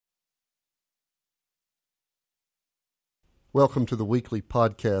Welcome to the weekly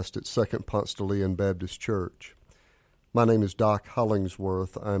podcast at Second Ponce de Leon Baptist Church. My name is Doc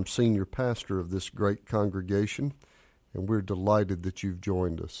Hollingsworth. I'm senior pastor of this great congregation, and we're delighted that you've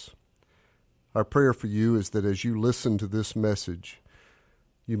joined us. Our prayer for you is that as you listen to this message,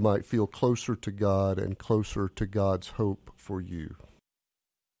 you might feel closer to God and closer to God's hope for you.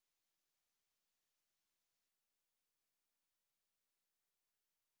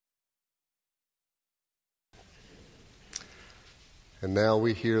 And now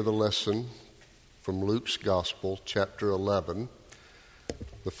we hear the lesson from Luke's Gospel, chapter 11,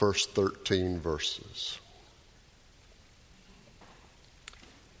 the first 13 verses.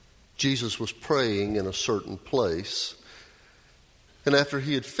 Jesus was praying in a certain place, and after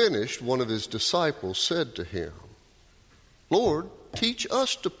he had finished, one of his disciples said to him, "Lord, teach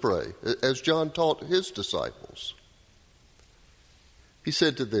us to pray, as John taught his disciples." He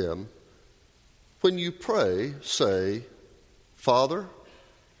said to them, "When you pray, say, 'Father,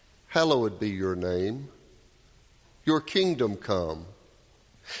 hallowed be your name. Your kingdom come.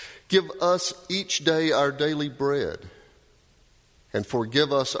 Give us each day our daily bread, and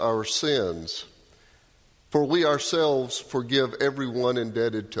forgive us our sins, for we ourselves forgive everyone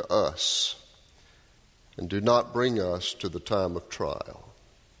indebted to us. And do not bring us to the time of trial.'"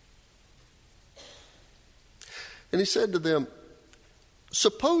 And he said to them,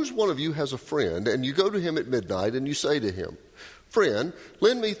 "Suppose one of you has a friend, and you go to him at midnight, and you say to him, 'Friend,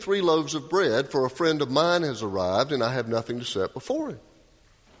 lend me 3 loaves of bread, for a friend of mine has arrived, and I have nothing to set before him.'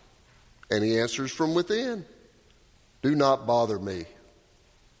 And he answers from within, 'Do not bother me.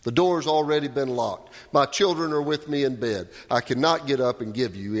 The door's already been locked. My children are with me in bed. I cannot get up and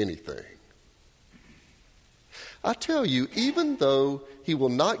give you anything.' I tell you, even though he will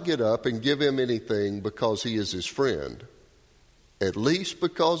not get up and give him anything because he is his friend, at least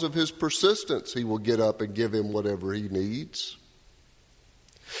because of his persistence, he will get up and give him whatever he needs.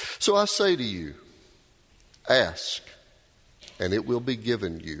 So I say to you, ask, and it will be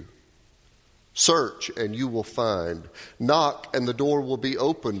given you. Search, and you will find. Knock, and the door will be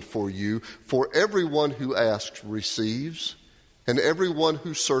opened for you. For everyone who asks receives, and everyone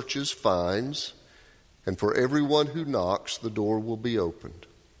who searches finds, and for everyone who knocks, the door will be opened.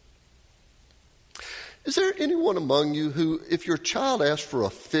 Is there anyone among you who, if your child asks for a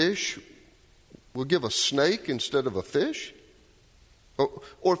fish, will give a snake instead of a fish?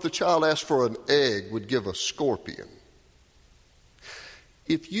 Or if the child asks for an egg, would give a scorpion?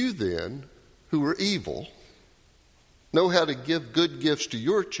 If you then, who are evil, know how to give good gifts to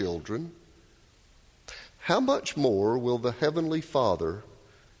your children, how much more will the Heavenly Father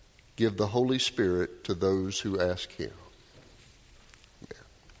give the Holy Spirit to those who ask Him?" Amen.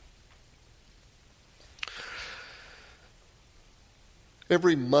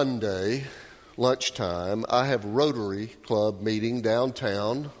 Every Monday lunchtime, I have Rotary Club meeting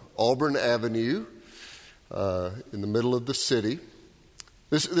downtown, Auburn Avenue, in the middle of the city.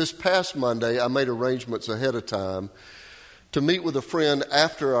 This past Monday, I made arrangements ahead of time to meet with a friend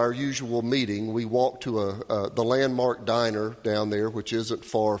after our usual meeting. We walked to the Landmark Diner down there, which isn't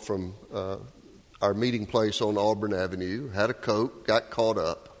far from our meeting place on Auburn Avenue, had a Coke, got caught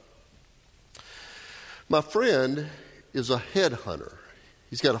up. My friend is a headhunter.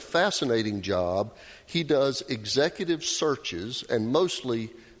 He's got a fascinating job. He does executive searches, and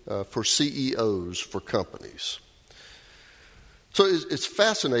mostly for CEOs for companies. So it's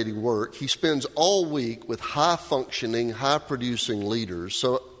fascinating work. He spends all week with high-functioning, high-producing leaders.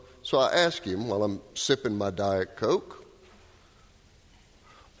 So I asked him while I'm sipping my Diet Coke,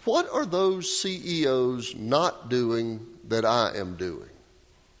 what are those CEOs not doing that I am doing?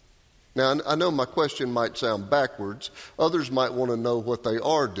 Now, I know my question might sound backwards. Others might want to know what they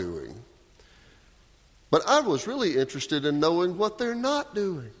are doing. But I was really interested in knowing what they're not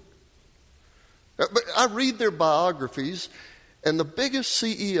doing. But I read their biographies, and the biggest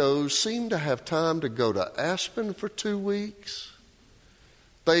CEOs seem to have time to go to Aspen for 2 weeks.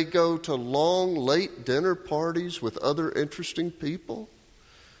 They go to long, late dinner parties with other interesting people.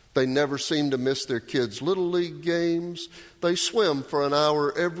 They never seem to miss their kids' Little League games. They swim for an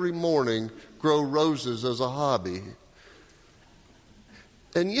hour every morning, grow roses as a hobby.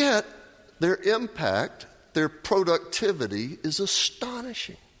 And yet, their impact, their productivity is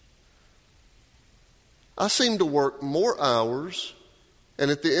astonishing. I seem to work more hours,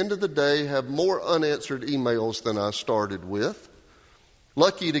 and at the end of the day have more unanswered emails than I started with.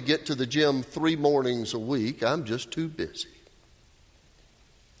 Lucky to get to the gym 3 mornings a week. I'm just too busy.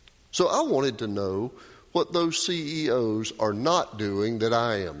 So I wanted to know what those CEOs are not doing that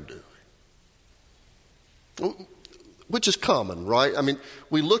I am doing. Which is common, right? I mean,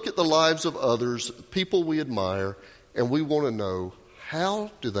 we look at the lives of others, people we admire, and we want to know,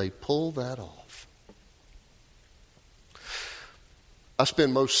 how do they pull that off? I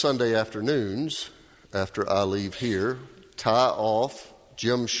spend most Sunday afternoons after I leave here, tie off,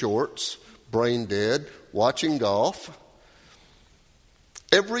 gym shorts, brain dead, watching golf.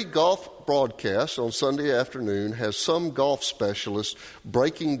 Every golf broadcast on Sunday afternoon has some golf specialist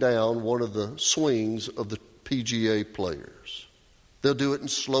breaking down one of the swings of the PGA players. They'll do it in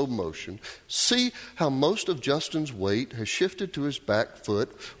slow motion. See how most of Justin's weight has shifted to his back foot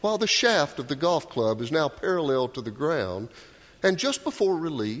while the shaft of the golf club is now parallel to the ground. And just before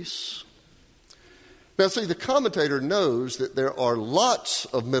release... Now, see, the commentator knows that there are lots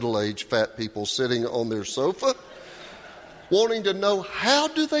of middle-aged fat people sitting on their sofa wanting to know, how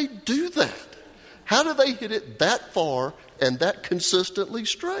do they do that? How do they hit it that far and that consistently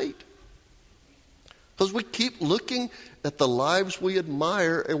straight? Because we keep looking at the lives we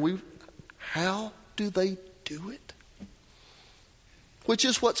admire and how do they do it? Which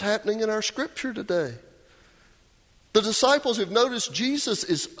is what's happening in our scripture today. The disciples have noticed Jesus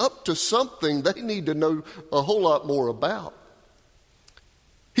is up to something they need to know a whole lot more about.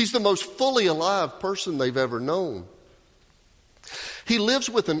 He's the most fully alive person they've ever known. He lives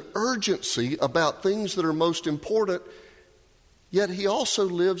with an urgency about things that are most important, yet he also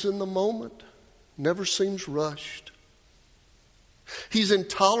lives in the moment, never seems rushed. He's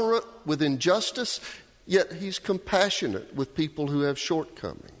intolerant with injustice, yet he's compassionate with people who have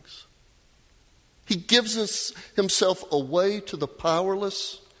shortcomings. He gives himself away to the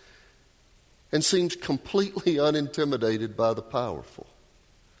powerless and seems completely unintimidated by the powerful.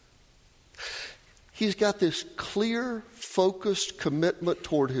 He's got this clear, focused commitment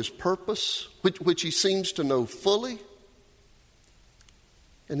toward his purpose, which he seems to know fully.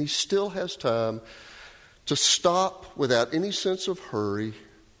 And he still has time to stop without any sense of hurry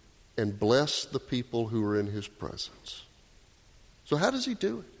and bless the people who are in his presence. So how does he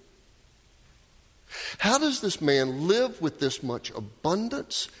do it? How does this man live with this much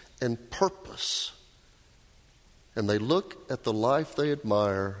abundance and purpose? And they look at the life they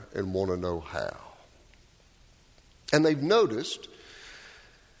admire and want to know how. And they've noticed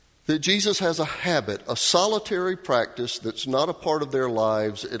that Jesus has a habit, a solitary practice that's not a part of their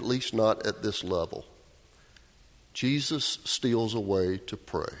lives, at least not at this level. Jesus steals away to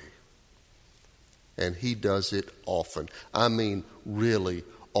pray. And he does it often. I mean, really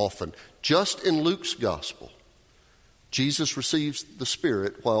often. Just in Luke's gospel, Jesus receives the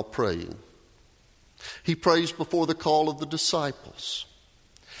Spirit while praying. He prays before the call of the disciples.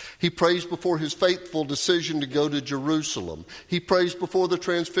 He prays before his faithful decision to go to Jerusalem. He prays before the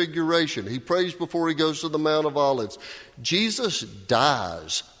transfiguration. He prays before he goes to the Mount of Olives. Jesus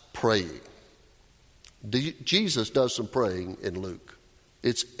dies praying. Jesus does some praying in Luke.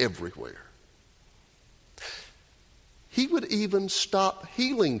 It's everywhere. He would even stop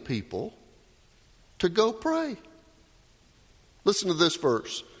healing people to go pray. Listen to this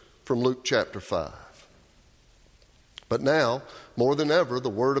verse from Luke chapter 5. But now, more than ever, the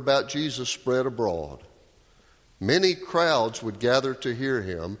word about Jesus spread abroad. Many crowds would gather to hear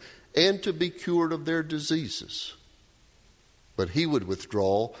him and to be cured of their diseases. But he would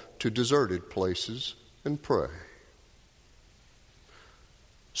withdraw to deserted places and pray.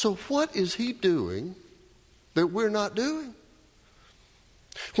 So what is he doing that we're not doing?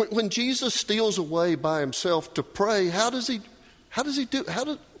 When Jesus steals away by himself to pray, how does he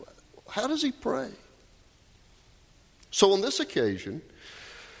pray? So on this occasion,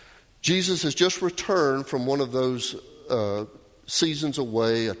 Jesus has just returned from one of those seasons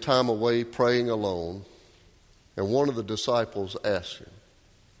away, a time away, praying alone. And one of the disciples asked him,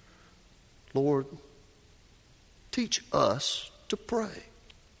 Lord, teach us to pray.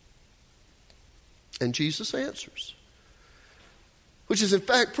 And Jesus answers, which is in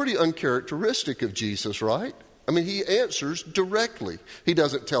fact pretty uncharacteristic of Jesus, right? I mean, he answers directly. He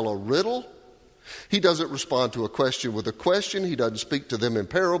doesn't tell a riddle. He doesn't respond to a question with a question. He doesn't speak to them in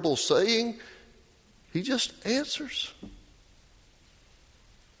parables saying. He just answers.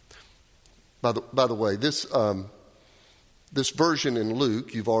 By the way, this version in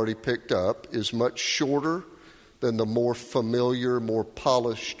Luke you've already picked up is much shorter than the more familiar, more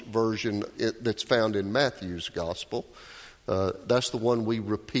polished version that's found in Matthew's gospel. That's the one we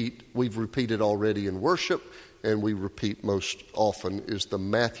repeat. We've repeated already in worship, and we repeat most often is the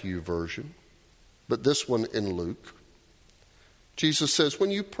Matthew version. But this one in Luke, Jesus says,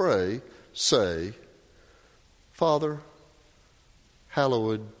 when you pray, say, Father,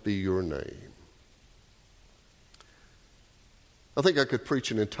 hallowed be your name. I think I could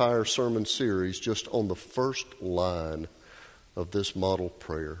preach an entire sermon series just on the first line of this model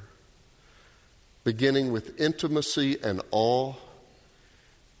prayer. beginning with intimacy and awe,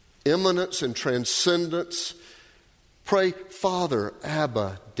 immanence and transcendence. Pray, Father,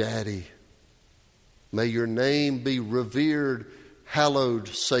 Abba, Daddy. May your name be revered, hallowed,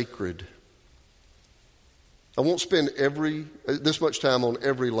 sacred. I won't spend this much time on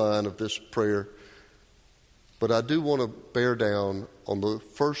every line of this prayer, but I do want to bear down on the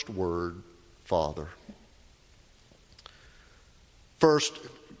first word, Father. First,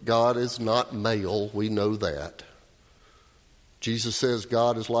 God is not male. We know that. Jesus says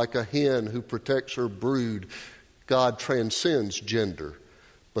God is like a hen who protects her brood. God transcends gender.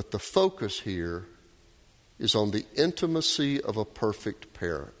 But the focus here is on the intimacy of a perfect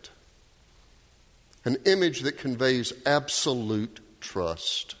parent. An image that conveys absolute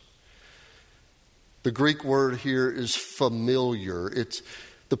trust. The Greek word here is familiar.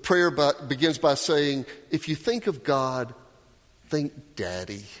 The prayer begins by saying, if you think of God, think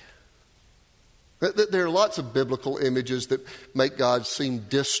Daddy. There are lots of biblical images that make God seem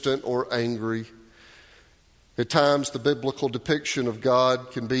distant or angry. At times, the biblical depiction of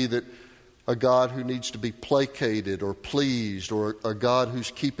God can be that a God who needs to be placated or pleased, or a God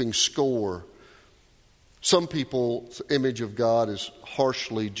who's keeping score. Some people's image of God is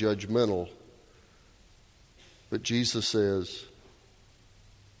harshly judgmental. But Jesus says,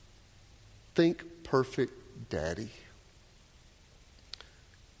 think perfect Daddy.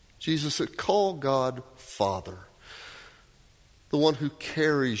 Jesus said, call God Father. The one who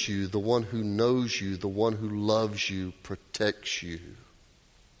carries you, the one who knows you, the one who loves you, protects you.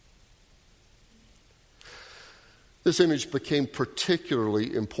 This image became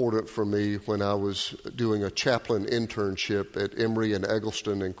particularly important for me when I was doing a chaplain internship at Emory and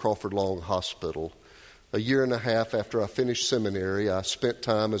Eggleston and Crawford Long Hospital. A year and a half after I finished seminary, I spent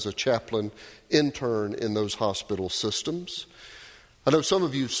time as a chaplain intern in those hospital systems. I know some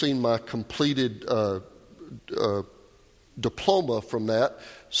of you have seen my completed diploma from that,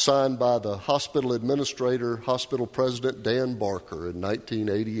 signed by the hospital administrator, hospital president Dan Barker in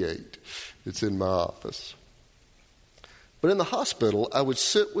 1988. It's in my office. But in the hospital, I would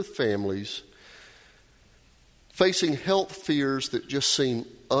sit with families facing health fears that just seemed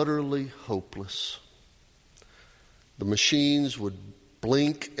utterly hopeless. The machines would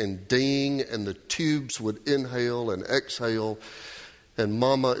blink and ding, and the tubes would inhale and exhale. And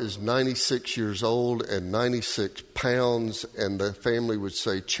Mama is 96 years old and 96 pounds, and the family would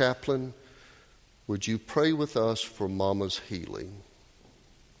say, Chaplain, would you pray with us for Mama's healing?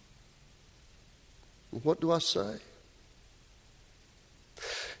 What do I say?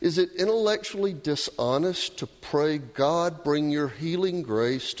 Is it intellectually dishonest to pray, God, bring your healing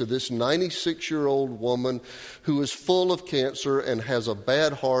grace to this 96-year-old woman who is full of cancer and has a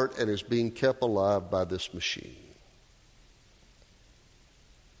bad heart and is being kept alive by this machine?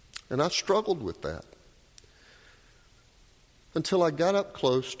 And I struggled with that until I got up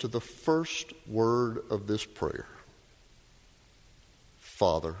close to the first word of this prayer.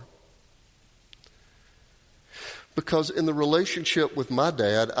 Father. Because in the relationship with my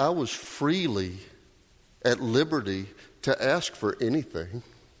dad, I was freely at liberty to ask for anything.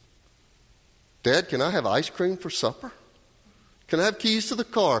 Dad, can I have ice cream for supper? Can I have keys to the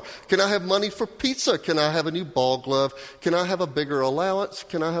car? Can I have money for pizza? Can I have a new ball glove? Can I have a bigger allowance?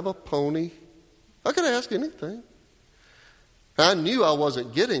 Can I have a pony? I could ask anything. I knew I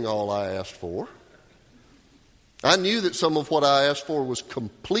wasn't getting all I asked for. I knew that some of what I asked for was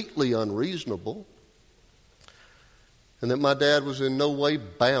completely unreasonable, and that my dad was in no way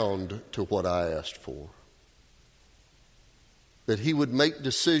bound to what I asked for. That he would make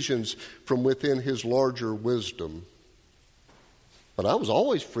decisions from within his larger wisdom. But I was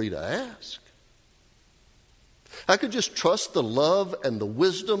always free to ask. I could just trust the love and the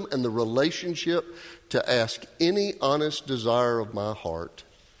wisdom and the relationship to ask any honest desire of my heart,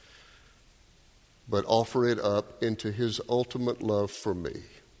 but offer it up into his ultimate love for me.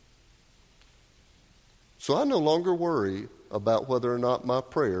 So I no longer worry about whether or not my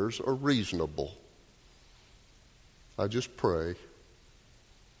prayers are reasonable. I just pray,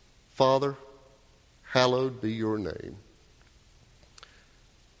 Father, hallowed be your name.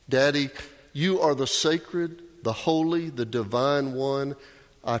 Daddy, you are the sacred, the holy, the divine one.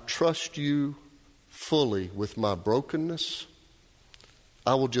 I trust you fully with my brokenness.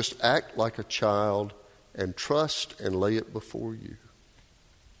 I will just act like a child and trust and lay it before you.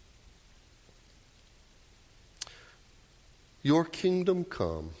 Your kingdom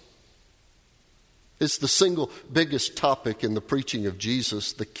come. It's the single biggest topic in the preaching of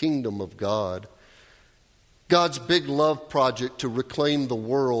Jesus, the kingdom of God. God's big love project to reclaim the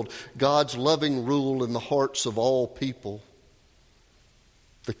world, God's loving rule in the hearts of all people.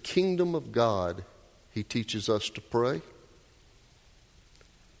 the kingdom of God, he teaches us to pray.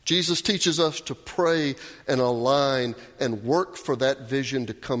 Jesus teaches us to pray and align and work for that vision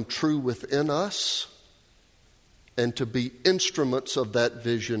to come true within us and to be instruments of that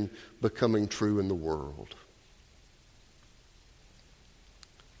vision becoming true in the world.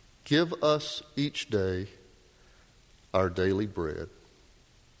 Give us each day our daily bread.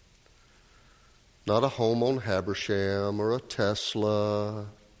 Not a home on Habersham or a Tesla.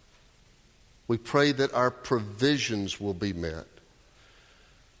 We pray that our provisions will be met,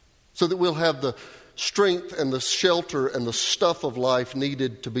 so that we'll have the strength and the shelter and the stuff of life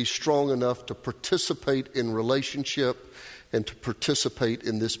needed to be strong enough to participate in relationship and to participate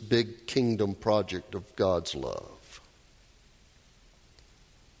in this big kingdom project of God's love.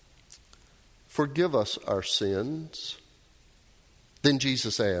 Forgive us our sins. Then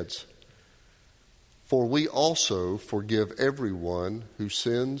Jesus adds, for we also forgive everyone who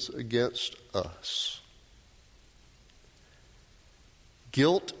sins against us.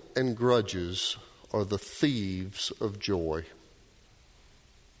 Guilt and grudges are the thieves of joy.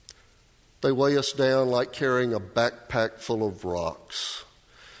 They weigh us down like carrying a backpack full of rocks.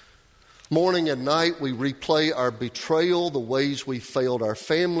 Morning and night we replay our betrayal, the ways we failed our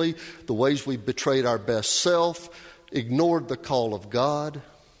family, the ways we betrayed our best self, ignored the call of God.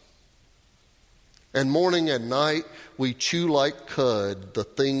 And morning and night we chew like cud the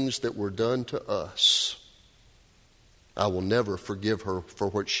things that were done to us. I will never forgive her for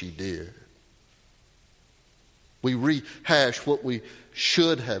what she did. We rehash what we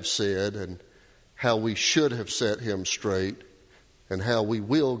should have said and how we should have set him straight and how we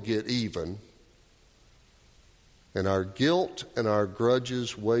will get even. And our guilt and our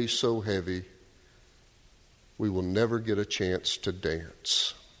grudges weigh so heavy, we will never get a chance to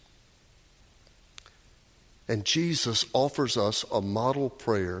dance. And Jesus offers us a model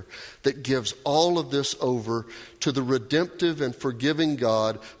prayer that gives all of this over to the redemptive and forgiving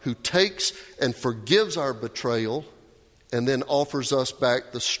God who takes and forgives our betrayal and then offers us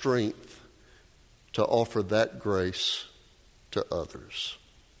back the strength to offer that grace to others.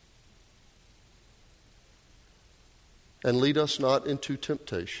 And lead us not into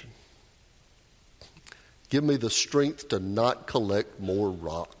temptation. Give me the strength to not collect more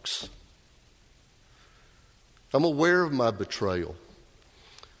rocks. I'm aware of my betrayal,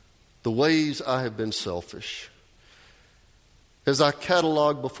 the ways I have been selfish. As I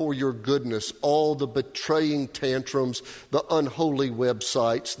catalog before your goodness all the betraying tantrums, the unholy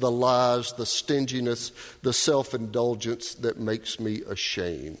websites, the lies, the stinginess, the self-indulgence that makes me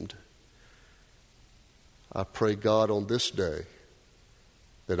ashamed, I pray, God, on this day,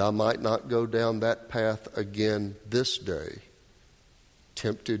 that I might not go down that path again this day,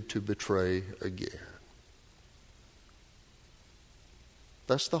 tempted to betray again.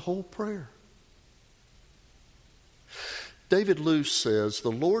 That's the whole prayer. David Luce says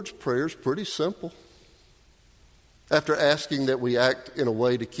the Lord's Prayer is pretty simple. After asking that we act in a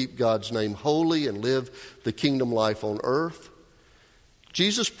way to keep God's name holy and live the kingdom life on earth,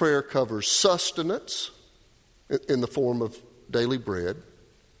 Jesus' prayer covers sustenance in the form of daily bread,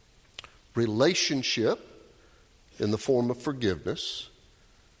 relationship in the form of forgiveness,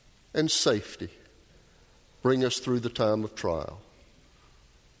 and safety. Bring us through the time of trial.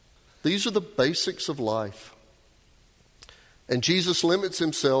 These are the basics of life. And Jesus limits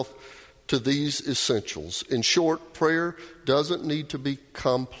himself to these essentials. In short, prayer doesn't need to be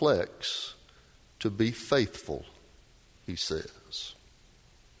complex to be faithful, he says.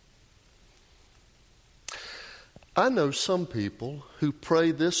 I know some people who pray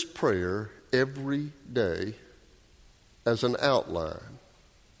this prayer every day as an outline.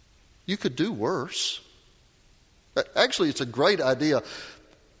 You could do worse. Actually, it's a great idea.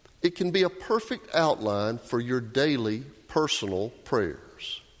 It can be a perfect outline for your daily personal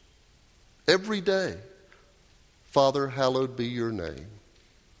prayers. Every day, Father, hallowed be your name.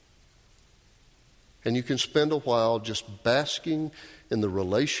 And you can spend a while just basking in the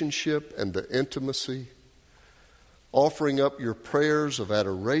relationship and the intimacy, offering up your prayers of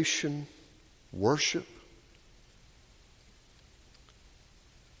adoration, worship.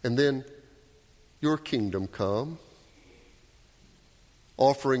 And then, your kingdom come.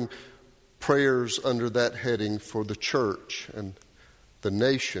 Offering prayers under that heading for the church and the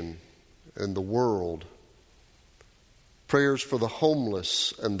nation and the world. Prayers for the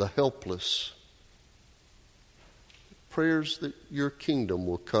homeless and the helpless. Prayers that your kingdom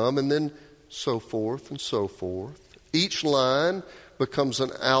will come, and then so forth and so forth. Each line becomes an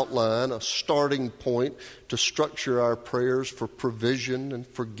outline, a starting point to structure our prayers for provision and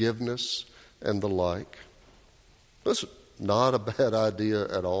forgiveness and the like. Listen, not a bad idea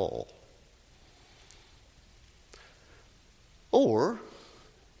at all. Or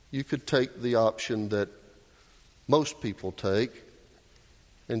you could take the option that most people take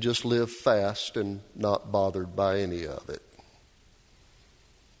and just live fast and not bothered by any of it.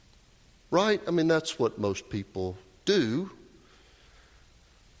 Right? I mean, that's what most people do.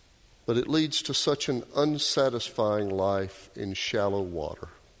 But it leads to such an unsatisfying life in shallow water.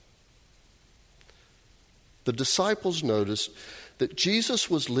 The disciples noticed that Jesus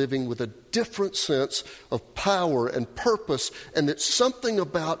was living with a different sense of power and purpose, and that something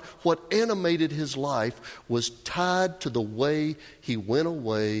about what animated his life was tied to the way he went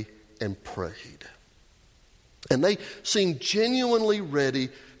away and prayed. And they seemed genuinely ready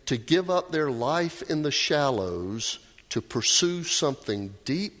to give up their life in the shallows to pursue something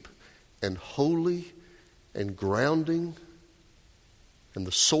deep and holy and grounding, and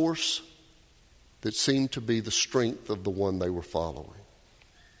the source that seemed to be the strength of the one they were following.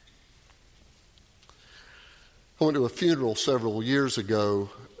 I went to a funeral several years ago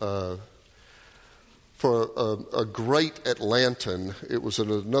for a great Atlantan. It was at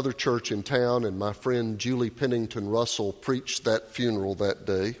another church in town, and my friend Julie Pennington Russell preached that funeral that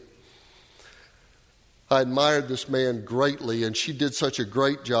day. I admired this man greatly, and she did such a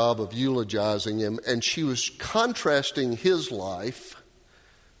great job of eulogizing him, and she was contrasting his life,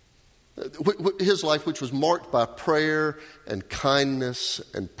 which was marked by prayer and kindness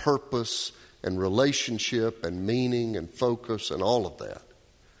and purpose and relationship and meaning and focus and all of that,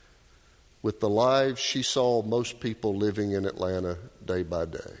 with the lives she saw most people living in Atlanta day by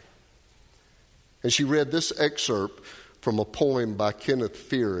day. And she read this excerpt from a poem by Kenneth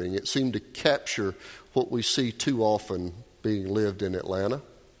Fearing. It seemed to capture what we see too often being lived in Atlanta.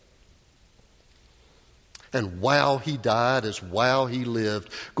 And wow, he died as wow, he lived.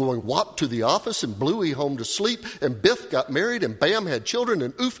 Going whop to the office and bluey home to sleep. And biff got married and bam had children.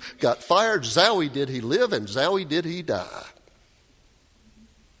 And oof got fired. Zowie did he live and zowie did he die.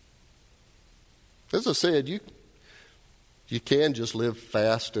 As I said, you can just live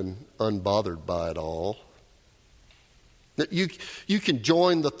fast and unbothered by it all. You can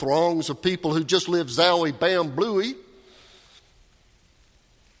join the throngs of people who just live zowie, bam, bluey.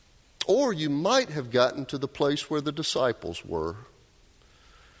 Or you might have gotten to the place where the disciples were.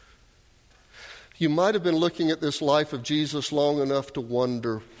 You might have been looking at this life of Jesus long enough to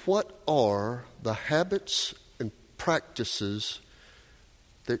wonder, what are the habits and practices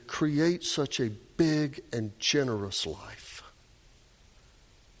that create such a big and generous life?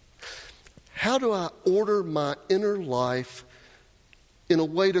 How do I order my inner life in a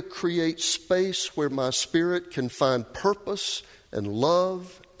way to create space where my spirit can find purpose and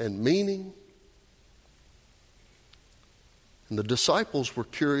love and meaning? And the disciples were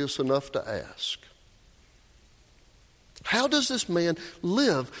curious enough to ask, how does this man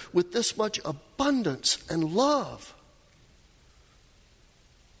live with this much abundance and love?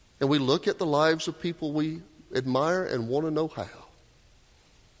 And we look at the lives of people we admire and want to know how.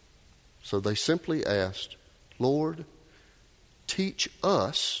 So they simply asked, Lord, teach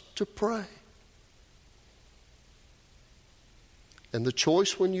us to pray. And the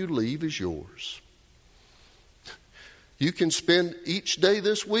choice when you leave is yours. You can spend each day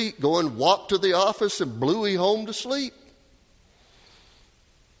this week going whop to the office and bluey home to sleep.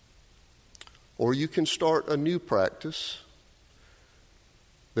 Or you can start a new practice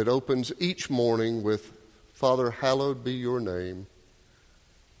that opens each morning with, Father, hallowed be your name.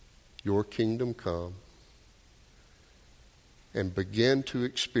 Your kingdom come, and begin to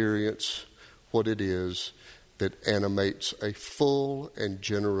experience what it is that animates a full and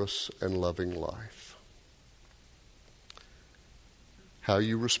generous and loving life. How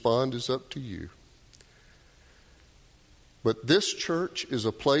you respond is up to you. But this church is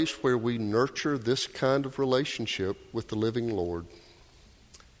a place where we nurture this kind of relationship with the living Lord.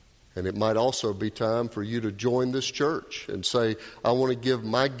 And it might also be time for you to join this church and say, I want to give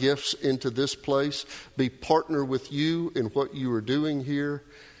my gifts into this place, be partner with you in what you are doing here,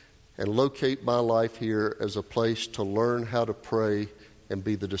 and locate my life here as a place to learn how to pray and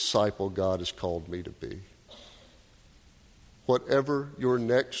be the disciple God has called me to be. Whatever your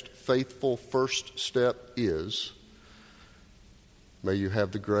next faithful first step is, may you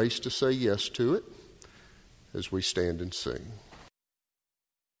have the grace to say yes to it as we stand and sing.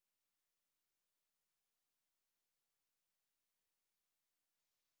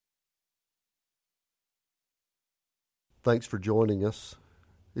 Thanks for joining us.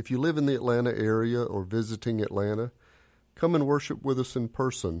 If you live in the Atlanta area or visiting Atlanta, come and worship with us in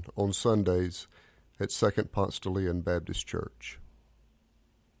person on Sundays at 2nd Ponce de Leon Baptist Church.